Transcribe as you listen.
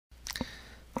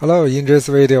Hello, in this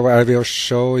video I will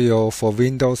show you for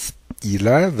Windows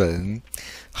 11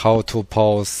 how to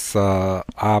pause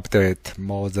update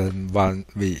more than 1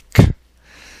 week.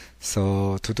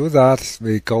 So to do that,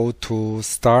 we go to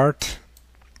Start,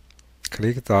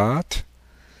 click that,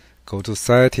 go to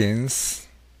Settings,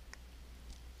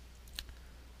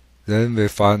 then we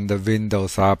find the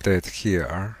Windows Update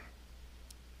here.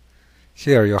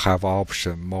 Here you have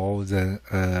option more than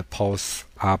pause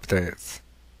updates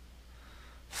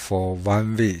for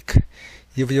 1 week.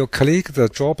 If you click the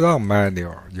drop-down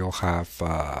menu, you have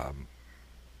an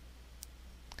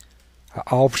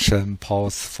option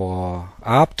pause for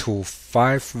up to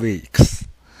 5 weeks.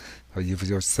 So if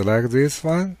you select this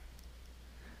one,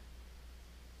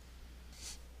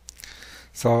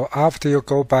 so after you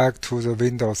go back to the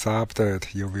Windows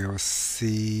Update, you will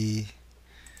see,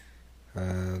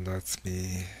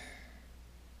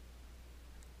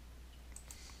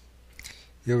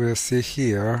 you will see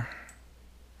here,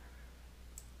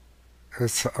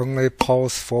 it's only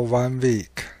paused for 1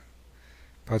 week.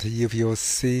 But if you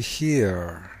see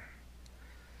here,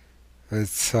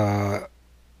 it's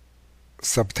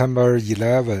September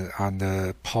 11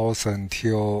 and pause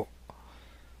until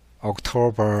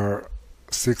October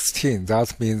 16.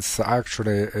 That means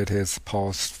actually it is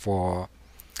paused for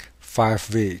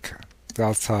 5 weeks.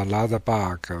 That's another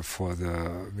bug for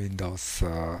the Windows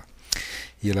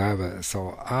 11.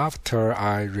 So after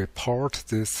I report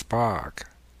this bug,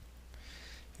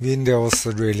 Windows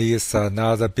released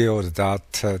another build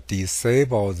that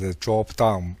disables the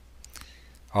drop-down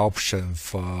option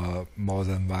for more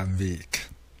than 1 week.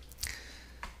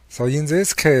 So in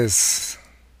this case,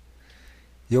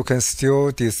 you can still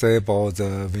disable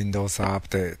the Windows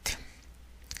Update.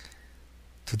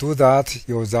 To do that,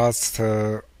 you just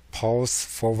pause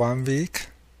for 1 week.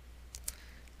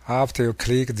 After you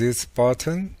click this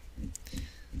button,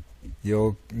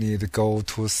 you need to go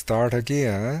to Start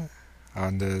again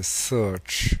and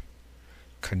search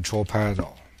Control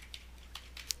Panel.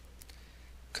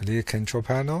 Click Control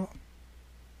Panel.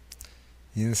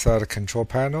 Inside Control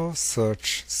Panel,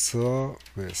 search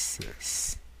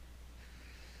Services.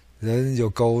 Then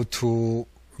you go to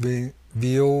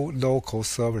View Local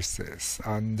Services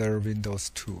under Windows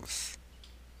Tools.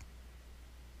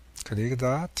 Click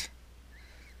that.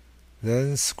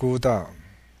 Then scroll down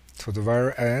to the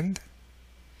very end.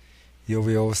 You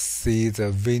will see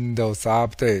the Windows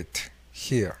Update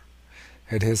here.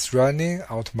 It is running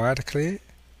automatically,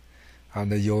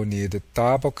 and you need to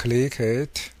double click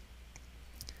it,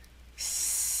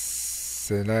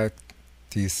 select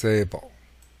Disable,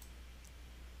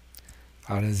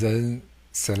 and then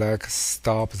select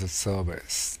Stop the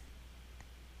service.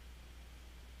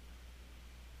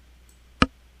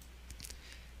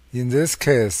 In this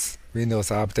case, Windows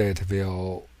Update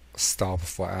will stop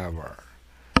forever,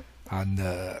 and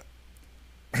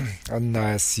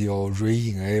unless you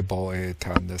re-enable it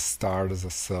and start the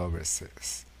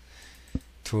services.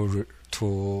 To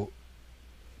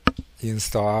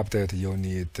install update, you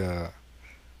need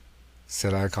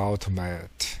select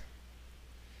Automate,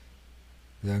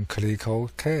 then click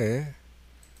OK,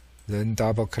 then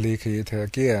double click it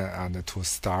again and to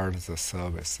start the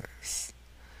services.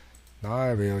 Now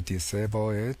I will disable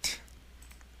it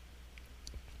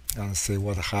and see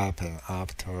what happens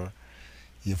after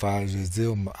if I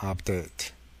resume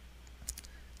update.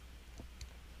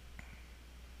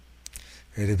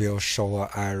 It will show an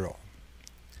error.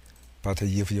 But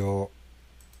if you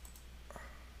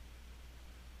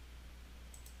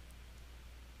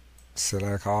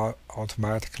select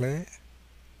automatically,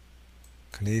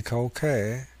 click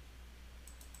OK,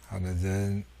 and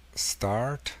then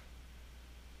start,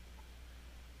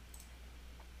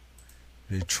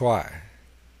 retry,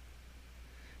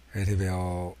 it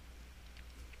will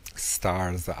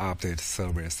start the update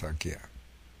service again.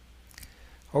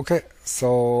 Okay,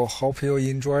 so hope you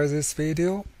enjoy this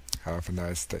video. Have a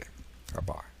nice day.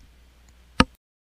 Bye-bye.